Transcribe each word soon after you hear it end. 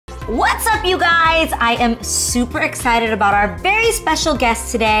What's up, you guys? I am super excited about our very special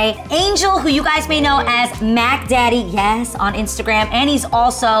guest today, Angel, who you guys may know as Mac Daddy, yes, on Instagram, and he's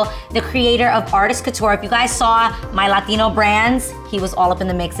also the creator of Artist Couture. If you guys saw my Latino brands, he was all up in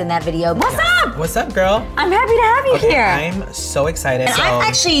the mix in that video. What's up? What's up, girl? I'm happy to have you here. I'm so excited. And I've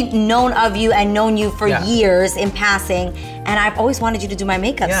actually known of you and known you for years in passing, and I've always wanted you to do my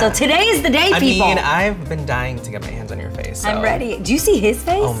makeup. So today is the day, people. I mean, I've been dying to get my hands on your face. So. I'm ready. Do you see his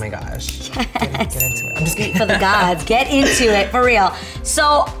face? Oh my gosh. Yes. Get into it. I'm just kidding. For the gods, get into it, for real.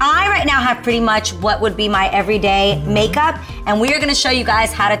 So I right now have pretty much what would be my everyday makeup, and we are gonna show you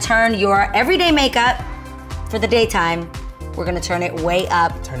guys how to turn your everyday makeup for the daytime. We're gonna turn it way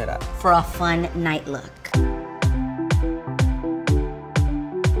up. Turn it up. For a fun night look.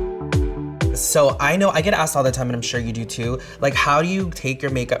 So I know, I get asked all the time, and I'm sure you do too, like how do you take your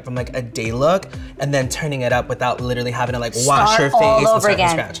makeup from like a day look and then turning it up without literally having to like wash your face all over and again.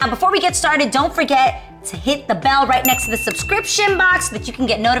 start from scratch? Now before we get started, don't forget to hit the bell right next to the subscription box so that you can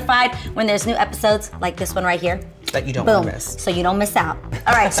get notified when there's new episodes like this one right here. That you don't want to miss. So you don't miss out.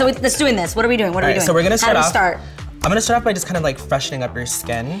 All right, so let's doing this. What are we doing? What are we doing? So we're gonna start off. How do we start? I'm gonna start off by just kind of like freshening up your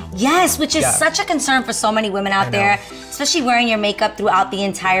skin. Yes, which is such a concern for so many women out there, especially wearing your makeup throughout the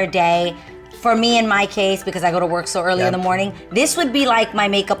entire day. For me, in my case, because I go to work so early in the morning, this would be like my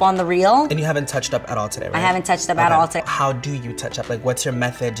makeup on the real. And you haven't touched up at all today, right? I haven't touched up at all today. How do you touch up? Like, what's your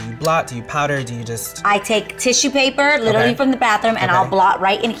method? Do you blot? Do you powder? Do you just... I take tissue paper, literally from the bathroom, and I'll blot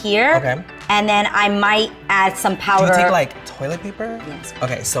right in here. Okay. And then I might add some powder. Do you take like toilet paper? Yes.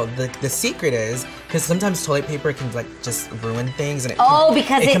 Okay, so the secret is, because sometimes toilet paper can like just ruin things, and it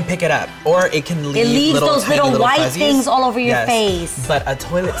because it can pick it up, or it can leave leaves those little white fuzzies. things all over your face. But a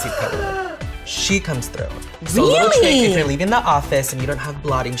toilet seat cover, she comes through. So really? A little trick, if you're leaving the office and you don't have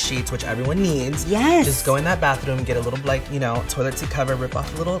blotting sheets, which everyone needs, just go in that bathroom, get a little like, you know, toilet seat cover, rip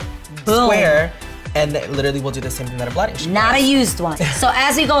off a little square, and it literally will do the same thing that a blotting sheet Not does. a used one. So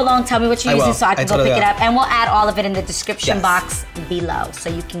as we go along, tell me what you're using so I can go pick it up. And we'll add all of it in the description box below so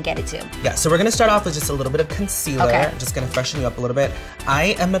you can get it too. Yeah, so we're gonna start off with just a little bit of concealer. I'm just gonna freshen you up a little bit.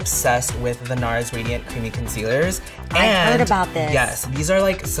 I am obsessed with the NARS Radiant Creamy Concealers. I've heard about this. Yes, these are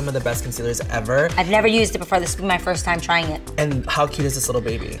like some of the best concealers ever. I've never used it before. This will be my first time trying it. And how cute is this little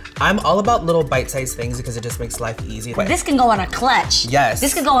baby? I'm all about little bite-sized things because it just makes life easy. This can go in a clutch. Yes.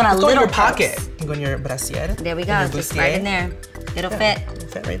 This can go in a little go in your pocket. It can go in your brassiere. There we go, just right in there. It'll fit. It'll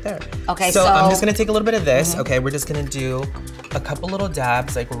fit right there. Okay, so I'm just gonna take a little bit of this. Okay, we're just gonna do a couple little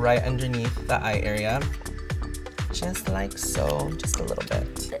dabs like right underneath the eye area. Just like so, just a little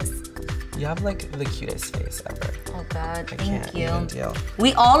bit. You have like the cutest face ever. Oh God, thank you. Even deal.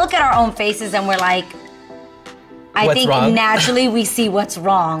 We all look at our own faces and we're like, I think naturally we see what's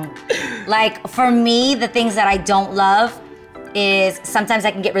wrong. Like for me, the things that I don't love is sometimes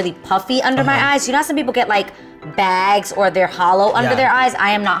I can get really puffy under my eyes. You know how some people get like bags or they're hollow under their eyes? I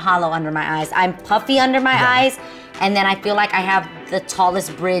am not hollow under my eyes. I'm puffy under my eyes, and then I feel like I have the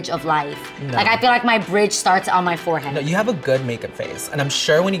tallest bridge of life. Like I feel like my bridge starts on my forehead. No, you have a good makeup face, and I'm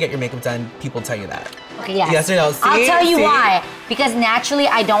sure when you get your makeup done, people tell you that. Okay, yes. Yes or no? See? I'll tell you why. Because naturally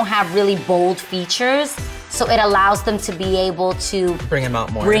I don't have really bold features, so it allows them to be able to bring them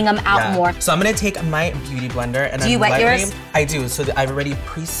out more. more. So I'm gonna take my beauty blender and do you wet yours? I do. So I've already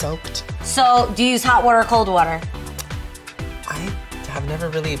pre-soaked. So do you use hot water or cold water? I've never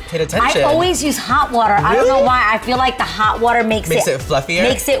really paid attention. I always use hot water. Really? I don't know why. I feel like the hot water makes it fluffier.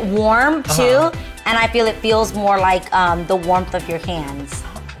 Makes it warm too, and I feel it feels more like the warmth of your hands.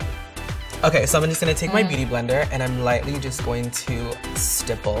 Okay, so I'm just gonna take my beauty blender and I'm lightly just going to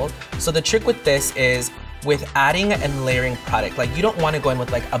stipple. So the trick with this is with adding and layering product, like you don't want to go in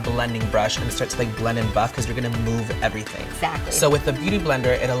with like a blending brush and start to like blend and buff because you're gonna move everything. Exactly. So with the beauty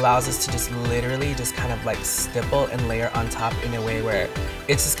blender, it allows us to just literally just kind of like stipple and layer on top in a way where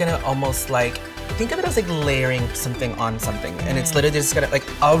it's just gonna almost like, think of it as like layering something on something. And it's literally just gonna like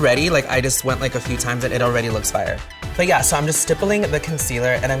already, like I just went like a few times and it already looks fire. But yeah, so I'm just stippling the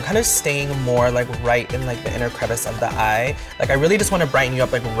concealer and I'm kind of staying more like right in like the inner crevice of the eye. Like I really just want to brighten you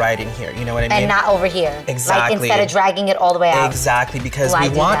up like right in here, you know what I mean? And not over here. Exactly. Like instead of dragging it all the way out. Exactly, because we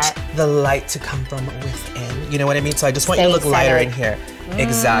want the light to come from within, you know what I mean? So I just want you to look lighter in here.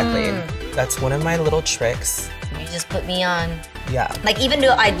 Exactly. That's one of my little tricks. You just put me on. Yeah. Like even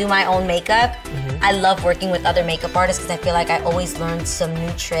though I do my own makeup, I love working with other makeup artists because I feel like I always learn some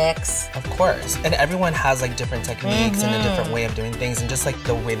new tricks. Of course. And everyone has like different techniques and a different way of doing things and just like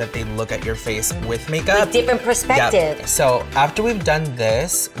the way that they look at your face with makeup. With different perspective. Yep. So after we've done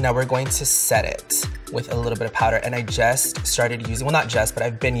this, now we're going to set it with a little bit of powder. And I just started using, well not just, but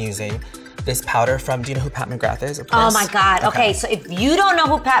I've been using this powder from, do you know who Pat McGrath is? Oh my God, okay, so if you don't know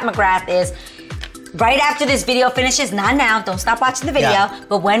who Pat McGrath is, right after this video finishes, not now, don't stop watching the video,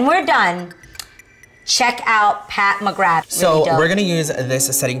 but when we're done, check out Pat McGrath. So we're gonna use this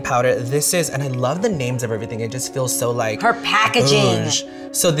setting powder. This is, and I love the names of everything. It just feels so like her packaging. Bouge.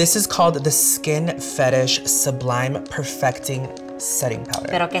 So this is called the Skin Fetish Sublime Perfecting Setting Powder.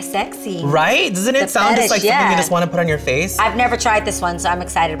 Pero que sexy. Right? Doesn't it sound just like something you just want to put on your face? I've never tried this one, so I'm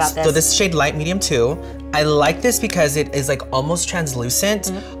excited about this. So this is shade light medium 2. I like this because it is like almost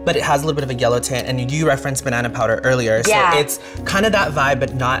translucent, but it has a little bit of a yellow tint, and you referenced banana powder earlier. So it's kind of that vibe,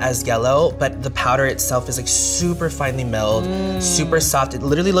 but not as yellow, but the powder itself is like super finely milled, super soft. It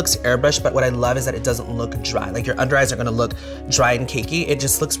literally looks airbrushed, but what I love is that it doesn't look dry. Like your under eyes are gonna look dry and cakey. It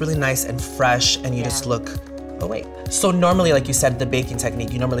just looks really nice and fresh, and you just look, oh wait. So normally, like you said, the baking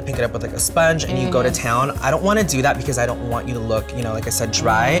technique, you normally pick it up with like a sponge and you go to town. I don't want to do that because I don't want you to look, you know, like I said,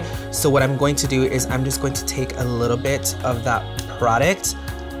 dry. So what I'm going to do is I'm just going to take a little bit of that product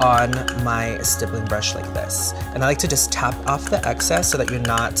on my stippling brush like this. And I like to just tap off the excess so that you're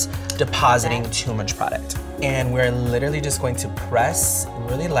not depositing too much product. And we're literally just going to press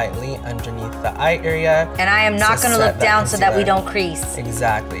really lightly underneath the eye area. And I am not gonna look down so that we don't crease.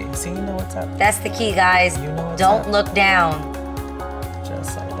 Exactly. See, you know what's up. That's the key, guys. You know what's don't up. look down.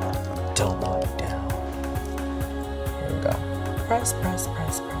 Just like that. Don't look down. Here we go. Press, press,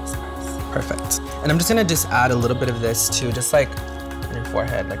 press, press, press. Perfect. And I'm just gonna add a little bit of this too, just like on your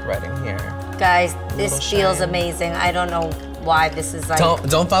forehead, like right in here. Guys, this feels amazing. I don't know why this is like...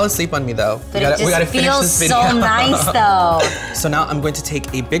 Don't fall asleep on me though. But we gotta finish this video. So nice though. So now I'm going to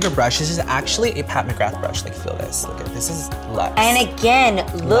take a bigger brush. This is actually a Pat McGrath brush. Like feel this. Look at this is luxe. And again,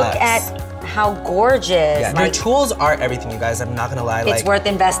 look at how gorgeous. Yeah, your tools are everything, you guys. I'm not gonna lie. It's worth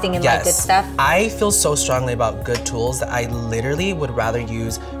investing in like good stuff. I feel so strongly about good tools that I literally would rather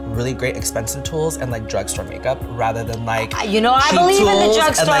use really great expensive tools and like drugstore makeup rather than like you know, I believe in the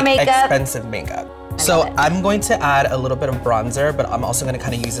drugstore and, like, makeup. Expensive makeup. So I'm going to add a little bit of bronzer, but I'm also gonna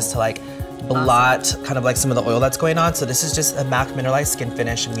kind of use this to like blot kind of like some of the oil that's going on. So this is just a MAC Mineralized Skin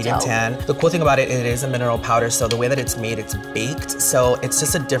Finish medium tan. The cool thing about it, it is a mineral powder, so the way that it's made, it's baked. So it's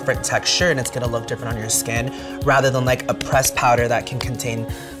just a different texture and it's gonna look different on your skin rather than like a pressed powder that can contain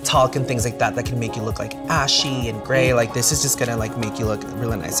talc and things like that that can make you look like ashy and gray. Like this is just gonna like make you look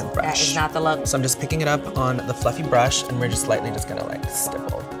really nice and fresh. That is not the look. So I'm just picking it up on the fluffy brush and we're just lightly just gonna like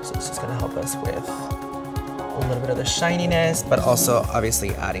stipple. So it's just gonna help us with a little bit of the shininess, but also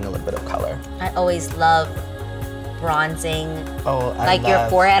obviously adding a little bit of color. I always love bronzing. Oh, like your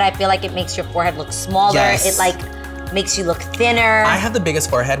forehead, I feel like it makes your forehead look smaller. Yes. It like makes you look thinner. I have the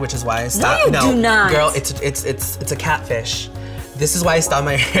biggest forehead, which is why I style. No, you do not. Girl, it's a catfish. This is why I style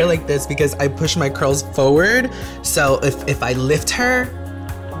my hair like this, because I push my curls forward. So if I lift her,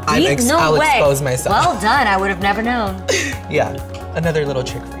 I'll expose myself. Well done, I would have never known. Yeah, another little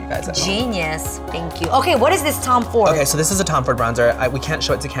trick for you guys at home. Genius, thank you. Okay, what is this Tom Ford? Okay, so this is a Tom Ford bronzer. We can't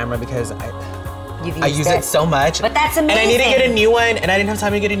show it to camera because I use it so much. But that's amazing. And I need to get a new one, and I didn't have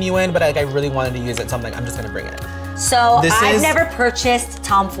time to get a new one, but like, I really wanted to use it, so I'm like, I'm just gonna bring it. So I've never purchased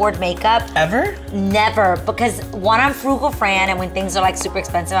Tom Ford makeup. Ever? Never, because one, I'm frugal Fran, and when things are like super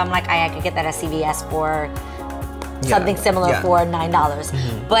expensive, I'm like, I could get that at CVS for something similar for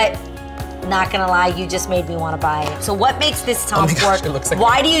 $9. But not gonna lie, you just made me want to buy it. So what makes this Tom Ford? It looks like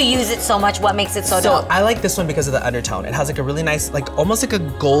why do you use it so much? What makes it so dope? I like this one because of the undertone. It has like a really nice, like almost like a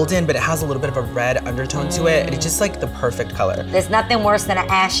golden, but it has a little bit of a red undertone to it. And it's just like the perfect color. There's nothing worse than an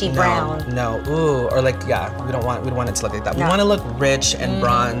ashy brown. No, ooh, or like, yeah, we don't want it to look like that. We want to look rich and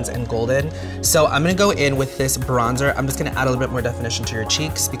bronze and golden. So I'm gonna go in with this bronzer. I'm just gonna add a little bit more definition to your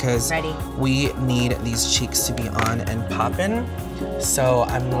cheeks because we need these cheeks to be on and poppin'. So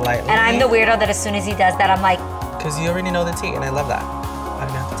I'm lightly. And I'm the weirdo that as soon as he does that, I'm like. Because you already know the tea, and I love that. I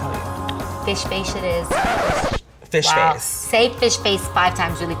don't have to tell you. Fish face it is. Fish face. Say fish face 5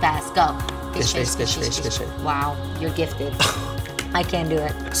 times really fast. Go. Fish face. Wow, you're gifted. I can't do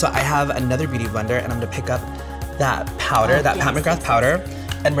it. So I have another beauty blender, and I'm gonna pick up that powder, that Pat McGrath powder,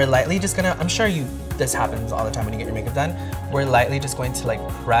 and we're lightly just gonna, I'm sure this happens all the time when you get your makeup done. We're lightly just going to like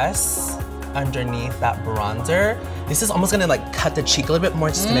press underneath that bronzer. This is almost gonna like cut the cheek a little bit more.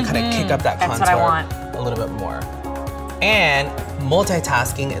 It's just gonna kind of kick up that contour a little bit more. And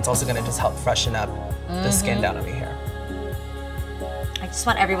multitasking, it's also gonna just help freshen up the skin down over here. I just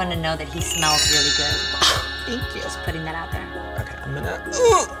want everyone to know that he smells really good. Thank you. Just putting that out there. Okay,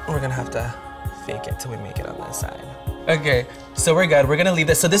 we're gonna have to fake it till we make it on this side. Okay, so we're good. We're gonna leave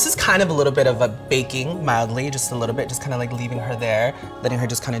this. So this is kind of a little bit of a baking, mildly, just a little bit, just kind of like leaving her there, letting her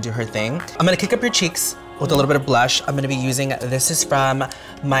just kind of do her thing. I'm gonna kick up your cheeks with a little bit of blush. I'm gonna be using, this is from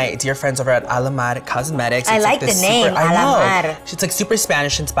my dear friends over at Alamar Cosmetics. I like the name, Alamar. It's like super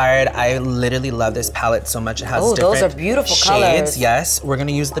Spanish inspired. I literally love this palette so much. It has different those are beautiful shades. colors. Yes, we're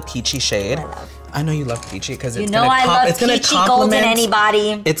gonna use the peachy shade. I know you love peachy because it's gonna love peachy gold in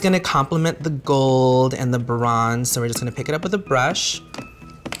anybody. It's gonna complement the gold and the bronze. So we're just gonna pick it up with a brush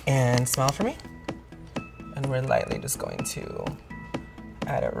and smile for me. And we're lightly just going to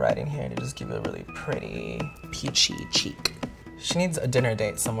add it right in here to just give it a really pretty peachy cheek. She needs a dinner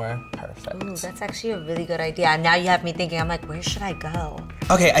date somewhere. Perfect. Ooh, that's actually a really good idea. Now you have me thinking, I'm like, where should I go?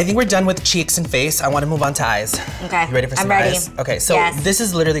 Okay, I think we're done with cheeks and face. I want to move on to eyes. Okay, you ready for some eyes? I'm ready. Okay, so this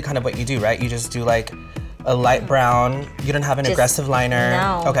is literally kind of what you do, right? You just do like a light brown. You don't have an aggressive liner.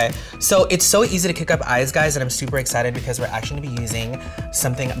 No. Okay, so it's so easy to kick up eyes, guys, and I'm super excited because we're actually gonna be using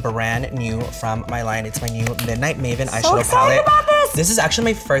something brand new from my line. It's my new Midnight Maven eyeshadow palette. About this. This is actually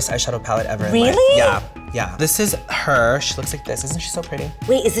my first eyeshadow palette ever. Really? Yeah. This is her. She looks like this. Isn't she so pretty?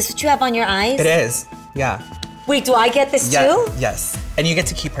 Wait, is this what you have on your eyes? It is. Yeah. Wait, do I get this too? Yes. And you get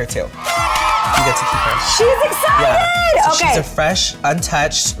to keep her too. You get to keep her. She's excited! Yeah. So okay. She's a fresh,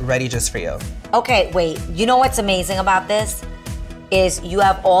 untouched, ready just for you. Okay, wait. You know what's amazing about this? Is you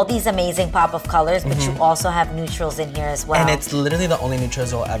have all these amazing pop of colors, but you also have neutrals in here as well. And it's literally the only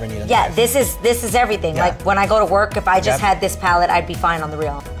neutrals you'll ever need in life. life. This is everything. Yeah. Like when I go to work, if I just had this palette, I'd be fine on the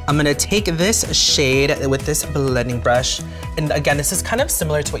real. I'm gonna take this shade with this blending brush. And again, this is kind of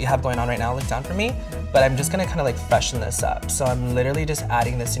similar to what you have going on right now. Look down for me. But I'm just gonna kind of like freshen this up. So I'm literally just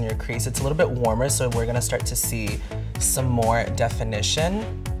adding this in your crease. It's a little bit warmer, so we're gonna start to see some more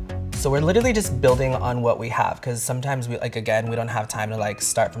definition. So we're literally just building on what we have, because sometimes we, like, again, we don't have time to like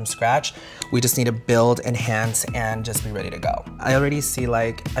start from scratch. We just need to build, enhance, and just be ready to go. I already see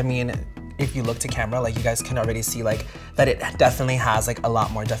like, I mean, if you look to camera, like you guys can already see like that it definitely has like a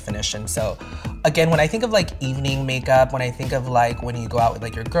lot more definition. So again, when I think of like evening makeup, when I think of like when you go out with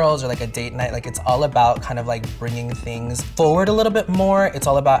like your girls or like a date night, like it's all about kind of like bringing things forward a little bit more. It's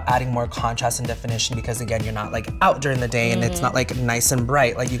all about adding more contrast and definition, because again, you're not like out during the day and it's not like nice and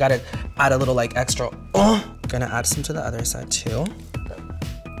bright. Like you gotta add a little like extra. Gonna add some to the other side too.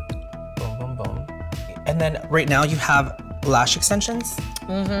 Boom, boom, boom. And then right now you have lash extensions.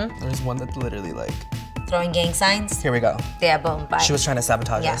 There's one that's literally like throwing gang signs. Here we go. Yeah, boom, bye. She was trying to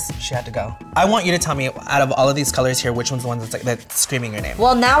sabotage us. She had to go. I want you to tell me, out of all of these colors here, which one's the one that's like that's screaming your name?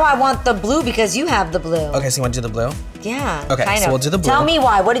 Well, now I want the blue because you have the blue. Okay, so you want to do the blue? Yeah. Okay, kind so of. we'll do the blue. Tell me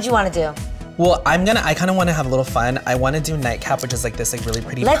why. What did you want to do? Well, I kind of want to have a little fun. I want to do Nightcap, which is like this like really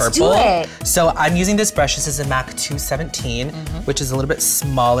pretty purple. Let's do it. So I'm using this brush. This is a MAC 217, which is a little bit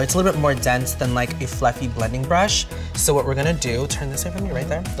smaller. It's a little bit more dense than like a fluffy blending brush. So what we're gonna do, turn this way from me right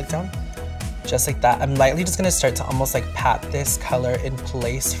there, look down. Just like that. I'm lightly just gonna start to almost like pat this color in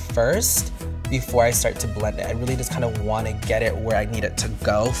place first before I start to blend it. I really just kind of want to get it where I need it to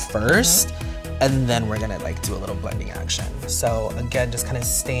go first. And then we're gonna like do a little blending action. So again, just kind of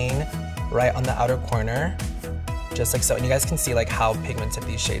staying right on the outer corner, just like so. And you guys can see like how pigmented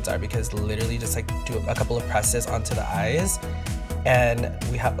these shades are, because literally just like do a couple of presses onto the eyes and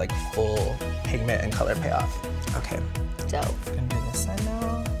we have like full pigment and color payoff. Okay. Dope. I'm gonna do this side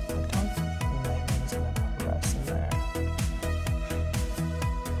now. Look down. And then I'm just gonna press in there.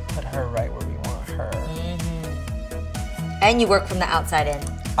 Put her right where we want her. And you work from the outside in.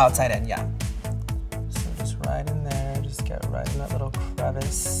 Outside in, yeah. Just right in there, just get right in that little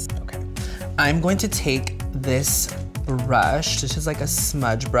crevice. Okay. I'm going to take this brush, this is like a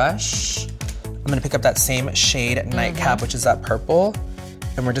smudge brush. I'm gonna pick up that same shade Nightcap, which is that purple,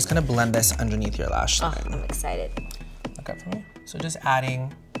 and we're just gonna blend this underneath your lash line. I'm excited. Look up for me. So just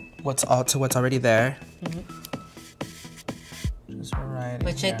adding what's already there. Just right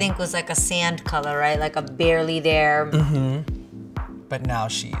Which I think was like a sand color, right? Like a barely there. But now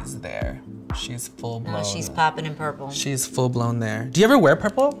she's there. She's full blown. Now she's popping in purple. She's full blown there. Do you ever wear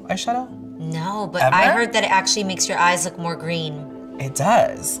purple eyeshadow? No, but Ever? I heard that it actually makes your eyes look more green. It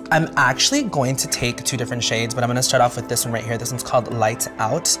does. I'm actually going to take two different shades, but I'm gonna start off with this one right here. This one's called Lights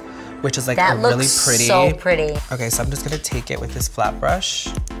Out, which is like that a really looks pretty. so pretty. Okay, so I'm just gonna take it with this flat brush.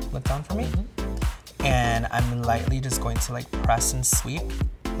 Look down for me. And I'm lightly just going to like press and sweep,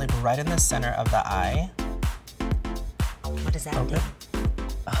 like right in the center of the eye. What does that do?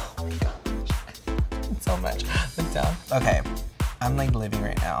 Oh my gosh. So much. Look down. Okay. I'm like living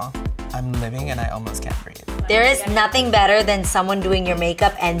right now. I'm living and I almost can't breathe. There is nothing better than someone doing your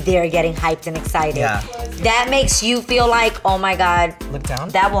makeup and they're getting hyped and excited. Yeah. That makes you feel like, oh my God. Look down.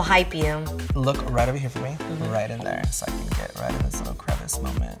 That will hype you. Look right over here for me. Right in there. So I can get right in this little crevice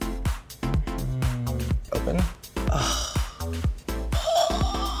moment. Open.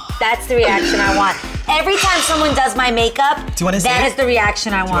 That's the reaction I want. every time someone does my makeup, that is the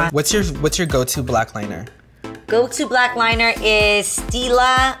reaction I want. What's your go-to black liner? Go-to black liner is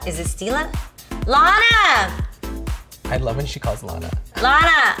Stila. Is it Stila? Lana! I love when she calls Lana.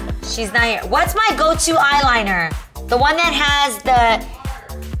 Lana, she's not here. What's my go-to eyeliner? The one that has the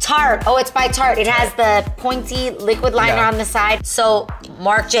Tarte. Oh, it's by Tarte. It has the pointy liquid liner on the side. So,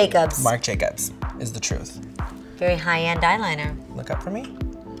 Marc Jacobs. Marc Jacobs is the truth. Very high-end eyeliner. Look up for me.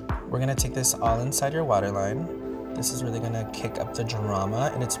 We're gonna take this all inside your waterline. This is really gonna kick up the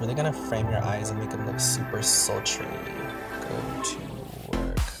drama, and it's really gonna frame your eyes and make them look super sultry. Go to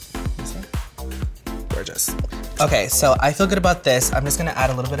work. You see? Gorgeous. Okay, so I feel good about this. I'm just gonna add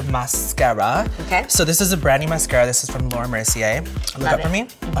a little bit of mascara. Okay. So this is a brand new mascara. This is from Laura Mercier. Look up for me.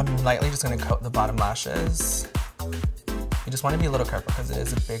 Mm-hmm. I'm lightly just gonna coat the bottom lashes. You just wanna be a little careful because it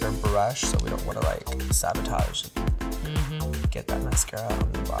is a bigger brush, so we don't wanna like sabotage. Get that mascara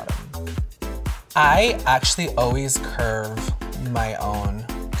on the bottom. I actually always curve my own.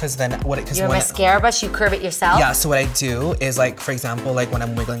 Because then Your mascara brush, you curve it yourself? Yeah, so what I do is like, for example, like when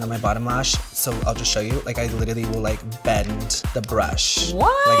I'm wiggling on my bottom lash, so I'll just show you, like I literally will like bend the brush.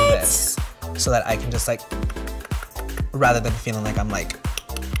 What? Like this. So that I can just like, rather than feeling like I'm like,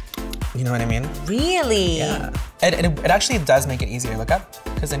 you know what I mean? Really? Yeah. And it actually does make it easier, look up.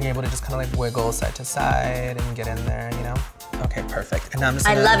 Because then you're able to just kind of like wiggle side to side and get in there, you know? Okay, perfect. And now I'm just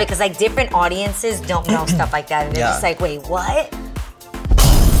I love it, because like different audiences don't know stuff like that. And they're just like, wait, what?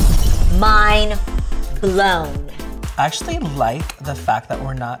 Mind blown. I actually like the fact that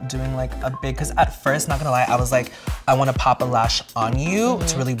we're not doing like a big, because at first, not gonna lie, I was like, I wanna pop a lash on you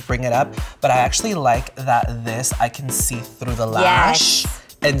to really bring it up. But I actually like that this, I can see through the lash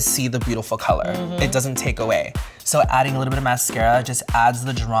and see the beautiful color. It doesn't take away. So adding a little bit of mascara just adds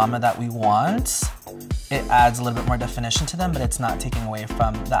the drama that we want. It adds a little bit more definition to them, but it's not taking away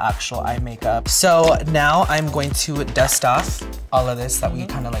from the actual eye makeup. So now I'm going to dust off all of this that we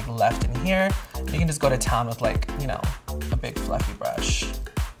kind of like left in here. You can just go to town with like, you know, a big fluffy brush.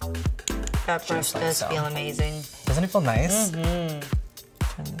 That brush does feel amazing. Doesn't it feel nice? Turn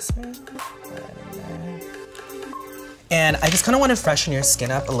this in, right in there. And I just kind of want to freshen your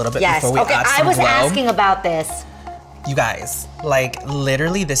skin up a little bit before we add some I was glow. asking about this. You guys, like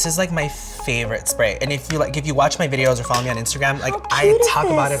literally this is like my favorite spray. And if you watch my videos or follow me on Instagram, like I talk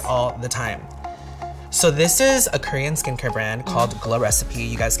about it all the time. So this is a Korean skincare brand called Glow Recipe.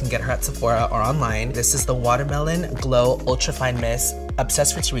 You guys can get her at Sephora or online. This is the Watermelon Glow Ultra Fine Mist.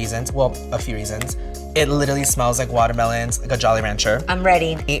 Obsessed for 2 reasons, well, a few reasons. It literally smells like watermelons, like a Jolly Rancher. I'm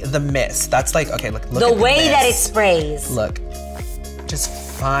ready. The mist, that's like, okay, look the way that it sprays. Look, just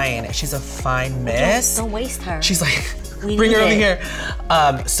fine. She's a fine mist. Don't waste her. She's like, bring her over here.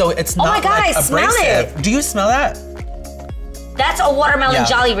 So it's not my God, like I smell abrasive. it. Do you smell that? That's a watermelon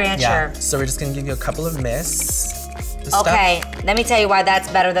Jolly Rancher. Yeah. So we're just gonna give you a couple of mists. Okay, let me tell you why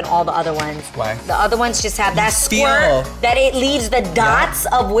that's better than all the other ones. Why? The other ones just have that squirt that it leaves the dots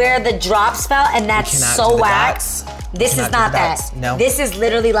of where the drops fell, and that's so whack. This is not that. No. This is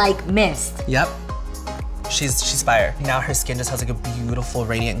literally like mist. Yep. She's fire. Now her skin just has like a beautiful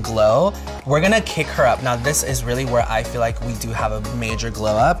radiant glow. We're gonna kick her up. Now this is really where I feel like we do have a major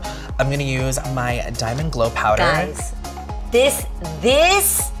glow up. I'm gonna use my Diamond Glow Powder. Guys, this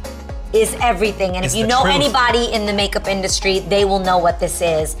is everything. And if you know anybody in the makeup industry, they will know what this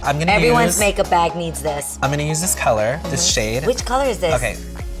is. Everyone's makeup bag needs this. I'm gonna use this color, this shade. Which color is this? Okay,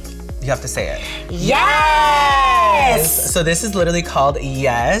 you have to say it. Yes! So this is literally called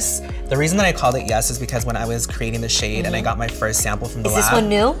Yes. The reason that I called it Yes is because when I was creating the shade and I got my first sample from the lab. Is this one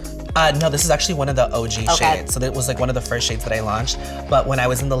new? No, this is actually one of the OG shades. So it was like one of the first shades that I launched. But when I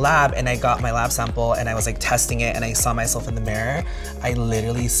was in the lab and I got my lab sample and I was like testing it and I saw myself in the mirror, I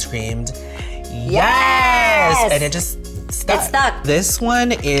literally screamed, yes! And it just stuck. It stuck. This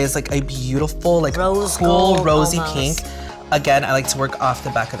one is like a beautiful, like rose cool, gold rosy almost. pink. Again, I like to work off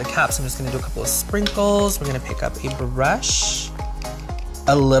the back of the cap, so I'm just gonna do a couple of sprinkles. We're gonna pick up a brush.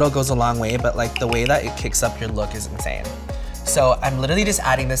 A little goes a long way, but like the way that it kicks up your look is insane. So I'm literally just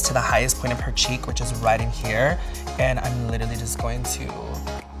adding this to the highest point of her cheek, which is right in here. And I'm literally just going to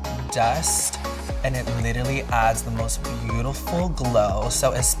dust, and it literally adds the most beautiful glow.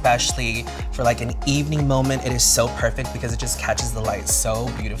 So especially for like an evening moment, it is so perfect because it just catches the light so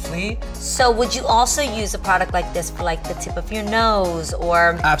beautifully. So would you also use a product like this for like the tip of your nose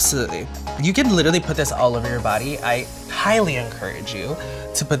or? Absolutely. You can literally put this all over your body. I highly encourage you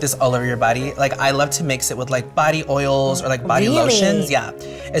to put this all over your body. Like I love to mix it with like body oils or like body lotions. Yeah,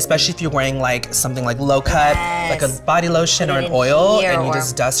 especially if you're wearing like something like low cut, like a body lotion or an oil, and you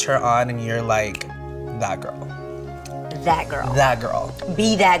just dust her on and you're like that girl. that girl. That girl.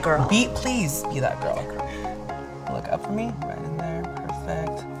 Be that girl. Please be that girl. Look up for me, right in there,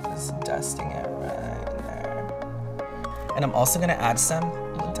 perfect. Just dusting it right in there. And I'm also gonna add some,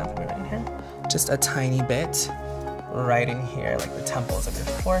 look down for me right in here. Just a tiny bit right in here, like the temples of your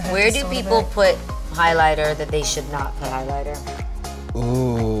forehead. Where do people put highlighter that they should not put highlighter?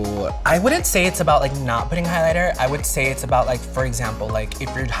 Ooh, I wouldn't say it's about like not putting highlighter. I would say it's about like, for example, like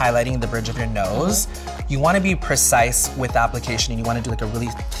if you're highlighting the bridge of your nose, you want to be precise with the application and you want to do like a really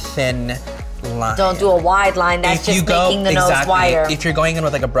thin line. Don't do a wide line, that's just making the nose wider. If you're going in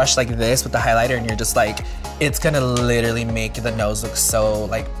with like a brush like this with the highlighter and you're just like, it's gonna literally make the nose look so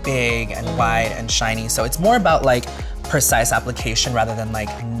like big and wide and shiny. So it's more about like precise application rather than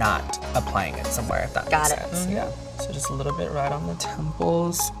like not applying it somewhere, if that makes sense. Yeah. So just a little bit right on the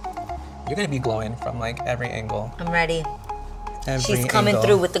temples. You're gonna be glowing from like every angle. I'm ready. She's coming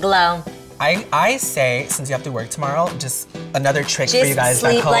through with the glow. I say, since you have to work tomorrow, just another trick for you guys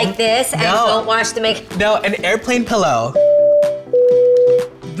back home. Just sleep like this and don't wash the makeup. No, an airplane pillow.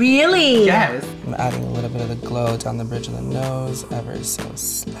 Really? Yes. I'm adding a little bit of the glow down the bridge of the nose, ever so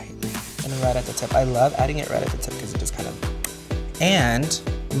slightly. And right at the tip. I love adding it right at the tip because it just kind of... And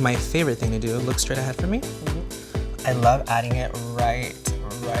my favorite thing to do, look straight ahead for me. I love adding it right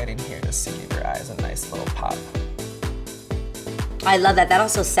in here just to give your eyes a nice little pop. I love that. That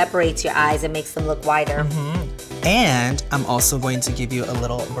also separates your eyes and makes them look wider. And I'm also going to give you a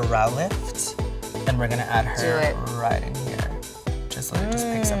little brow lift. And we're gonna add her right in here. Just like, just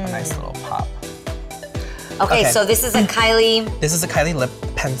picks up a nice little pop. Okay, so this is a Kylie. This is a Kylie lip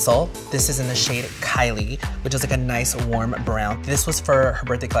pencil. This is in the shade Kylie, which is like a nice warm brown. This was for her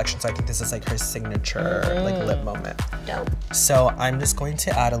birthday collection, so I think this is like her signature like lip moment. Dope. So I'm just going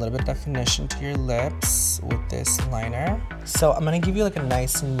to add a little bit of definition to your lips with this liner. So I'm gonna give you like a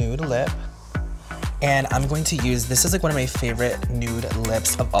nice nude lip. And I'm going to use, this is like one of my favorite nude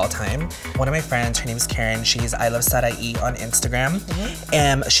lips of all time. One of my friends, her name is Karen, she's I Love Daddyy on Instagram.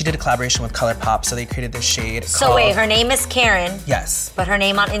 And she did a collaboration with ColourPop, so they created this shade called... So wait, her name is Karen. Yes. But her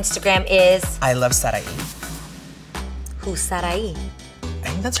name on Instagram is? I Love Daddyy. Who's Daddyy? I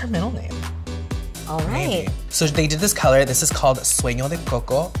think that's her middle name. All right. Maybe. So they did this color, this is called Sueño de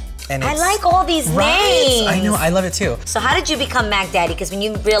Coco. And I like all these names. I know, I love it too. So how did you become Mac Daddy? Because when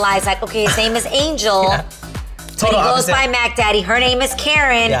you realize like, okay, his name is Angel, but he goes by Mac Daddy. Her name is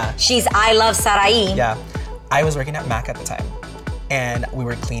Karen. She's I Love Daddyy. Yeah, I was working at Mac at the time, and we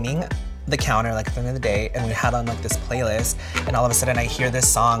were cleaning the counter like at the end of the day, and we had on like this playlist, and all of a sudden I hear this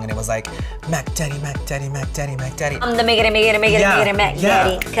song, and it was like Mac Daddy, Mac Daddy, Mac Daddy, Mac Daddy. I'm the Mac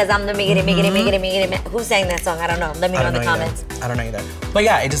Daddy, because I'm the Mac. Who sang that song? I don't know. Let me know in the comments. I don't know either. But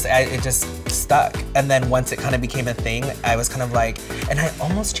yeah, it just stuck, and then once it kind of became a thing, I was kind of like, and I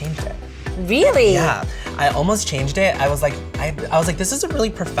almost changed it. Really? Yeah, I almost changed it. I was like, this isn't really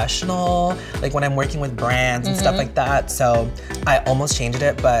professional, like when I'm working with brands and stuff like that. So I almost changed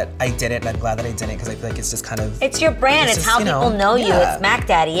it, but I didn't, and I'm glad that I didn't because I feel like it's just kind of... It's your brand, it's how people know you. It's Mac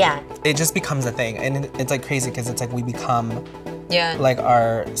Daddy, It just becomes a thing, and it's like crazy because it's like we become like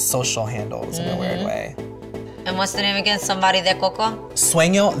our social handles in a weird way. And what's the name again? Somebody de Coco?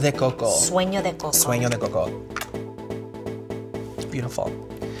 Sueño de Coco. Sueño de Coco. Sueño de Coco. Beautiful.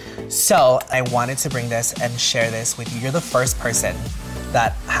 So I wanted to bring this and share this with you. You're the first person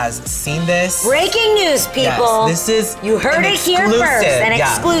that has seen this. Breaking news, people. Yes, this is You heard it here first, an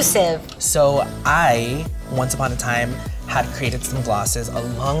exclusive. So I, once upon a time, had created some glosses a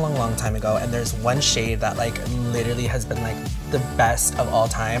long time ago, and there's one shade that like literally has been like the best of all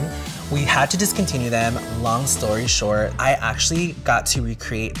time. We had to discontinue them. Long story short, I actually got to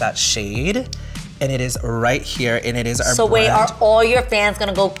recreate that shade, and it is right here, and it is our brand. Wait, are all your fans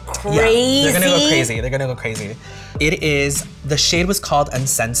gonna go crazy? Yeah, they're gonna go crazy. They're gonna go crazy. It is, the shade was called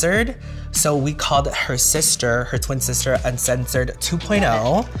Uncensored, so we called her sister, her twin sister, Uncensored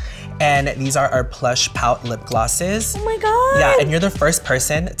 2.0. And these are our plush pout lip glosses. Oh my God. Yeah, and you're the first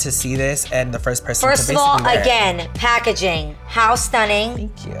person to see this and the first person to basically wear it. First of all, wear again, packaging. How stunning.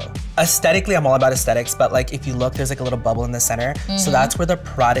 Thank you. Aesthetically, I'm all about aesthetics, but like if you look, there's like a little bubble in the center. So that's where the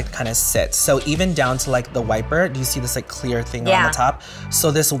product kind of sits. So even down to like the wiper, do you see this like clear thing on the top? So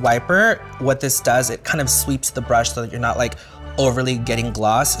this wiper, what this does, it kind of sweeps the brush so that you're not like overly getting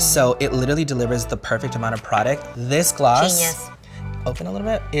gloss. So it literally delivers the perfect amount of product. This gloss, genius. Open a little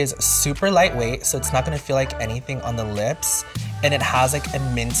bit, is super lightweight, so it's not gonna feel like anything on the lips. And it has like a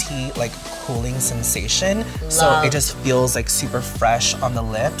minty, like cooling sensation. So it just feels like super fresh on the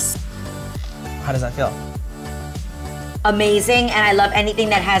lips. How does that feel? Amazing, and I love anything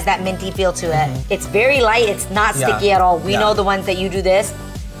that has that minty feel to it. It's very light, it's not sticky at all. We know the ones that you do this,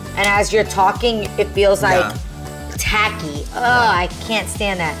 and as you're talking, it feels like tacky. Ugh, I can't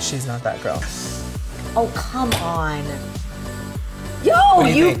stand that. She's not that girl. Oh, come on. Yo,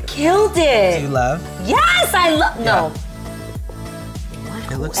 you killed it. Do you love? Yes, I love. Yeah. No.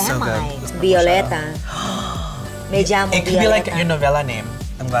 It looks so good. Violeta. Me llamo It could be like your novella name.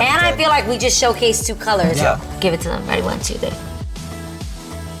 I'm glad. And I feel like we just showcased 2 colors. Yeah. Give it to them. Ready? 1, 2, 3.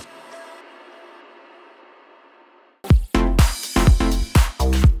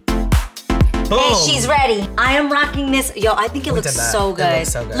 Boom. And she's ready. I am rocking this. Yo, I think it looks so good. It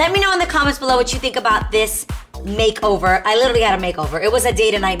looks so good. Let me know in the comments below what you think about this makeover. I literally had a makeover. It was a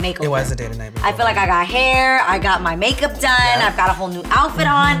day to night makeover. It was a day to night makeover. I feel like I got hair, I got my makeup done, I've got a whole new outfit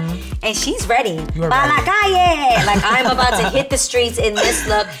on, and she's ready. You are Para la ready. calle. Like I'm about to hit the streets in this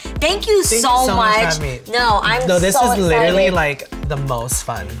look. Thank you so much. No, I'm No, this so was excited. literally like the most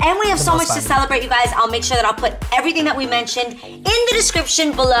fun. And we have so much to celebrate, you guys. I'll make sure that I'll put everything that we mentioned in the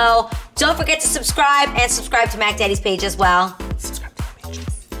description below. Don't forget to subscribe and subscribe to Mac Daddy's page as well. Subscribe to my page.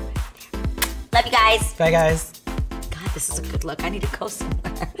 Love you guys. Bye, guys. God, this is a good look. I need to go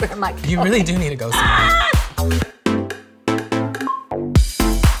somewhere. Where am I going? You really do need to go somewhere.